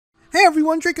Hey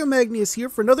everyone, Draco Magnius here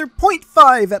for another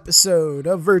 0.5 episode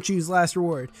of Virtue's Last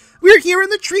Reward. We're here in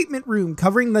the treatment room,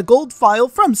 covering the gold file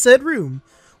from said room.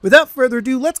 Without further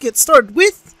ado, let's get started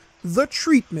with the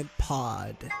treatment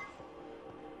pod.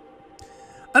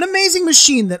 An amazing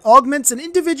machine that augments an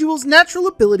individual's natural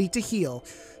ability to heal,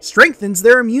 strengthens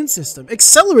their immune system,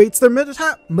 accelerates their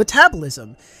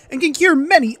metabolism, and can cure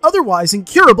many otherwise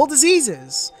incurable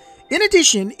diseases. In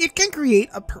addition, it can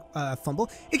create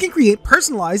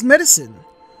personalized medicine.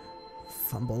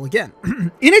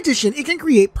 In addition, it can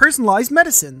create personalized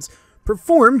medicines,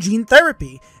 perform gene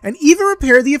therapy, and even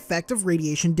repair the effect of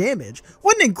radiation damage.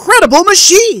 What an incredible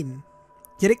machine!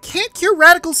 Yet it can't cure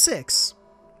Radical 6.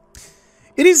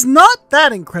 It is not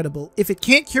that incredible if it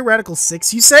can't cure Radical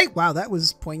 6, you say? Wow, that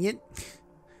was poignant.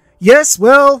 Yes,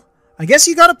 well, I guess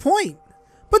you got a point.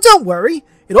 But don't worry.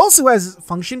 It also has a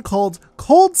function called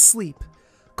Cold Sleep.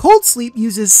 Cold Sleep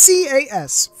uses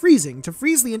CAS, freezing, to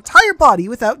freeze the entire body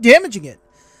without damaging it.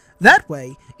 That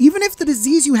way, even if the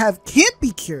disease you have can't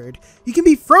be cured, you can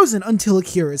be frozen until a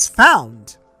cure is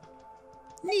found.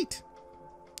 Neat.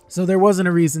 So there wasn't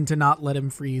a reason to not let him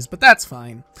freeze, but that's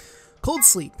fine. Cold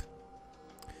Sleep.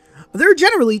 There are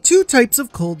generally two types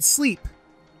of cold sleep.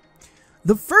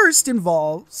 The first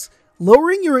involves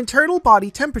lowering your internal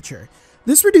body temperature.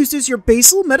 This reduces your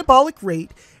basal metabolic rate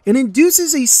and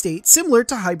induces a state similar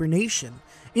to hibernation.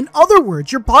 In other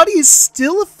words, your body is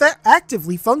still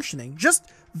actively functioning, just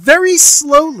very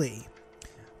slowly.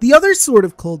 The other sort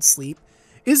of cold sleep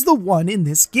is the one in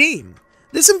this game.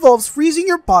 This involves freezing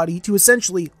your body to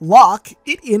essentially lock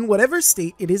it in whatever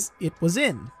state it was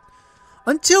in.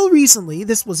 Until recently,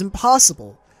 this was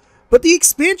impossible. But the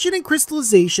expansion and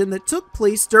crystallization that took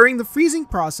place during the freezing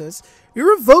process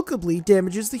irrevocably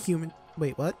damages the human...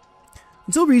 Wait, what?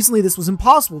 Until recently, this was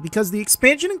impossible because the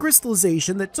expansion and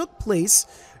crystallization that took place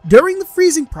during the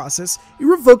freezing process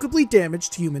irrevocably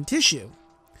damaged human tissue.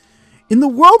 In the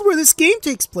world where this game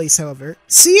takes place, however,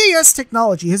 CAS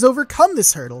technology has overcome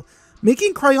this hurdle,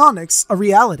 making cryonics a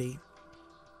reality.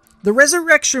 The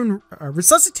resuscitation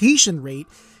rate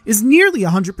is nearly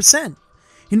 100%.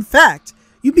 In fact,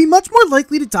 you'd be much more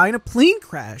likely to die in a plane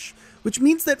crash, which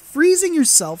means that freezing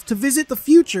yourself to visit the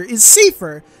future is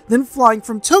safer than flying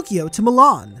from Tokyo to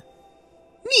Milan.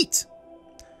 Neat!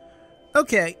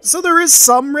 Okay, so there is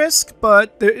some risk,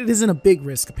 but it isn't a big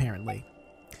risk apparently.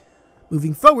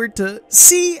 Moving forward to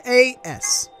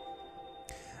CAS.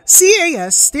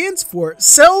 CAS stands for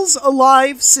Cells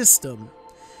Alive System.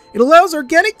 It allows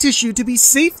organic tissue to be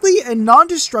safely and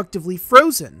non-destructively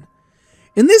frozen.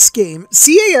 In this game,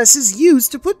 CAS is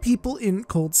used to put people in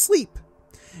cold sleep.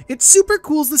 It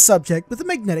supercools the subject with a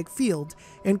magnetic field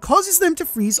and causes them to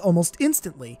freeze almost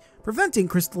instantly, preventing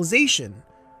crystallization.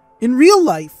 In real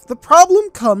life, the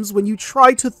problem comes when you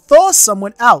try to thaw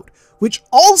someone out, which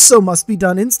also must be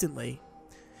done instantly.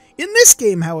 In this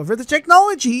game, however, the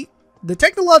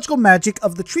technological magic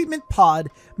of the treatment pod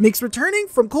makes returning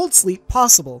from cold sleep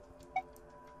possible.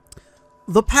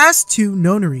 The past two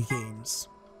nonary games.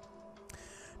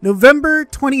 November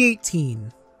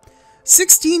 2018.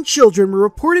 16 children were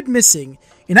reported missing.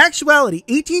 In actuality,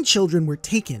 18 children were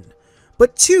taken,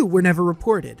 but 2 were never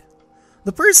reported.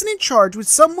 The person in charge was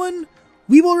someone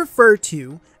we will refer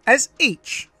to as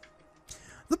H.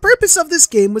 The purpose of this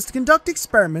game was to conduct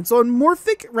experiments on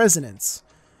morphic resonance,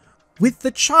 with the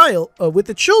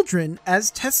children as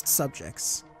test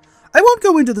subjects. I won't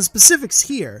go into the specifics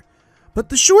here, but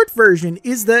the short version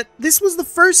is that this was the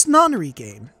first nonary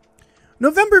game.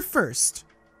 November 1st,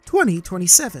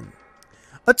 2027.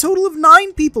 A total of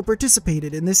 9 people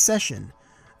participated in this session.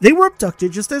 They were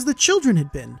abducted just as the children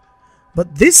had been,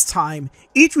 but this time,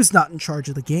 H was not in charge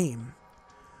of the game.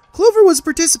 Clover was a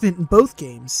participant in both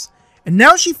games, and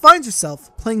now she finds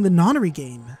herself playing the nonary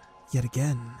game yet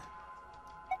again.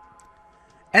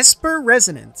 Esper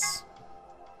Resonance.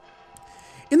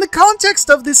 In the context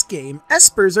of this game,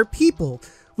 Espers are people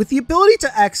with the ability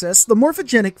to access the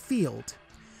morphogenic field.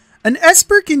 An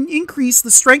Esper can increase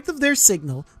the strength of their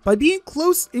signal by being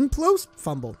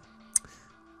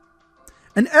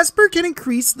An Esper can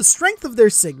increase the strength of their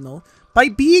signal by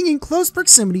being in close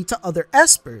proximity to other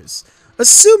Espers,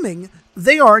 assuming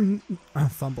they are the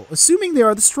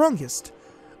strongest.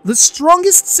 The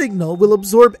strongest signal will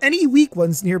absorb any weak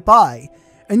ones nearby,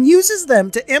 and uses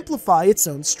them to amplify its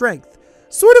own strength,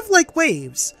 sort of like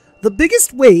waves. The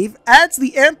biggest wave adds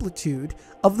the amplitude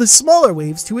of the smaller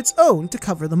waves to its own to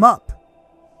cover them up.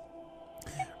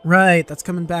 Right, that's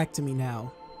coming back to me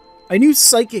now. I knew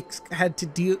psychics had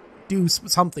to do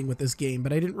something with this game,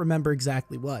 but I didn't remember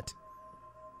exactly what.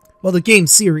 Well, the game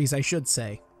series, I should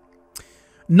say.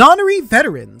 Nonary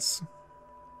Veterans.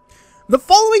 The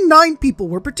following 9 people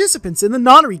were participants in the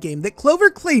nonary game that Clover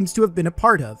claims to have been a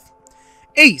part of.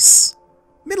 Ace,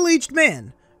 middle-aged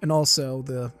man, and also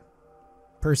the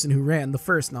person who ran the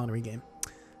first nonary game.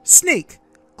 Snake,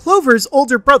 Clover's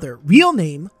older brother, real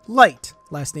name Light,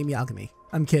 last name Yagami.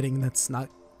 I'm kidding, that's not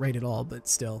right at all, but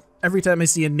still. Every time I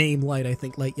see a name Light, I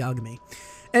think Light Yagami.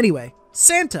 Anyway,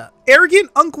 Santa,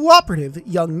 arrogant, uncooperative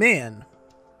young man.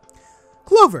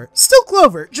 Clover, still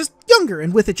Clover, just younger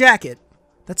and with a jacket.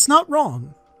 That's not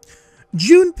wrong.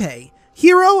 Junpei,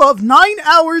 hero of 9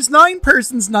 hours, 9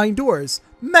 persons, 9 doors.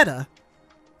 Meta.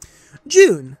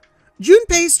 June,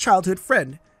 Junpei's childhood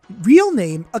friend. Real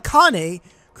name Akane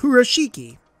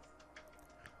Kuroshiki.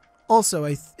 Also,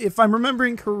 if I'm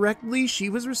remembering correctly, she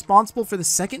was responsible for the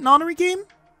second nonary game?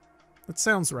 That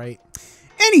sounds right.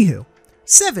 Anywho,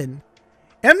 7.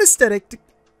 Amnesiac.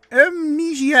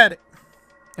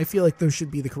 I feel like those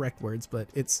should be the correct words, but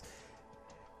it's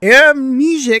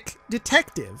amnesiac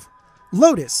detective.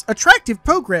 Lotus, attractive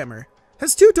programmer,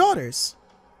 has 2 daughters.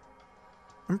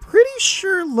 I'm pretty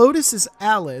sure Lotus is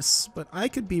Alice, but I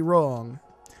could be wrong.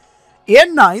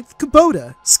 And 9th,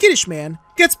 Kubota, skittish man,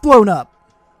 gets blown up.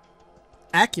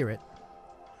 Accurate.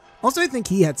 Also, I think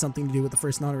he had something to do with the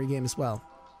first nonary game as well.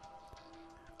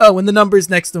 Oh, and the numbers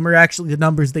next to him are actually the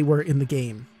numbers they were in the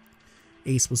game.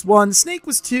 Ace was 1, Snake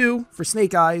was 2, for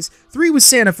Snake Eyes, 3 was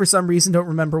Santa for some reason, don't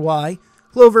remember why.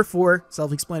 Clover 4,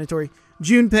 self-explanatory.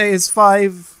 Junpei is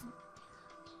 5.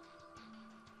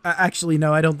 Actually,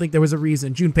 no, I don't think there was a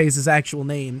reason. Junpei is his actual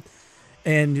name.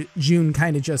 And June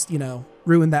kind of just, you know,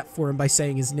 ruined that for him by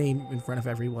saying his name in front of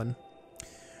everyone.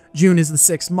 June is the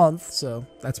 6th month, so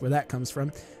that's where that comes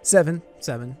from. 7,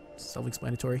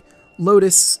 self-explanatory.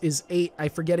 Lotus is 8. I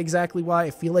forget exactly why.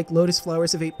 I feel like lotus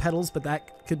flowers have 8 petals, but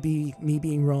that could be me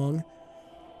being wrong.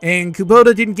 And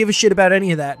Kubota didn't give a shit about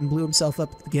any of that and blew himself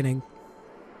up at the beginning.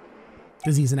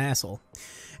 Because he's an asshole.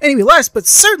 Anyway, last but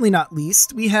certainly not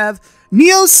least, we have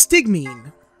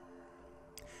neostigmine.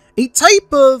 A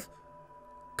type of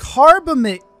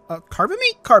carbamate.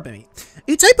 Carbamate?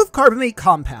 A type of carbamate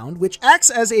compound which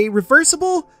acts as a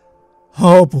reversible...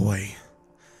 Oh boy.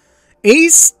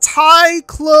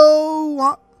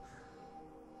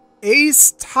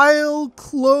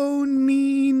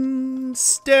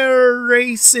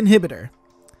 Acetylcloninsterase inhibitor,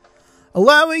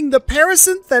 allowing the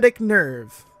parasympathetic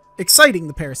nerve, exciting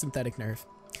the parasympathetic nerve.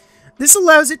 This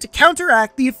allows it to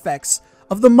counteract the effects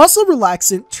of the muscle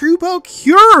relaxant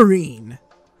tribocurine.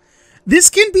 This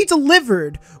can be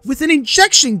delivered with an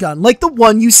injection gun like the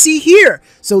one you see here.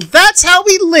 So that's how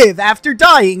we live after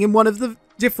dying in one of the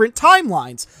different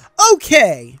timelines.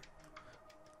 Okay.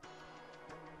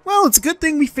 Well, it's a good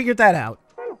thing we figured that out.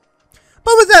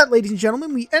 But with that, ladies and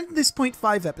gentlemen, we end this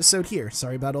 0.5 episode here.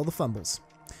 Sorry about all the fumbles.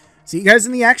 See you guys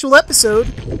in the actual episode.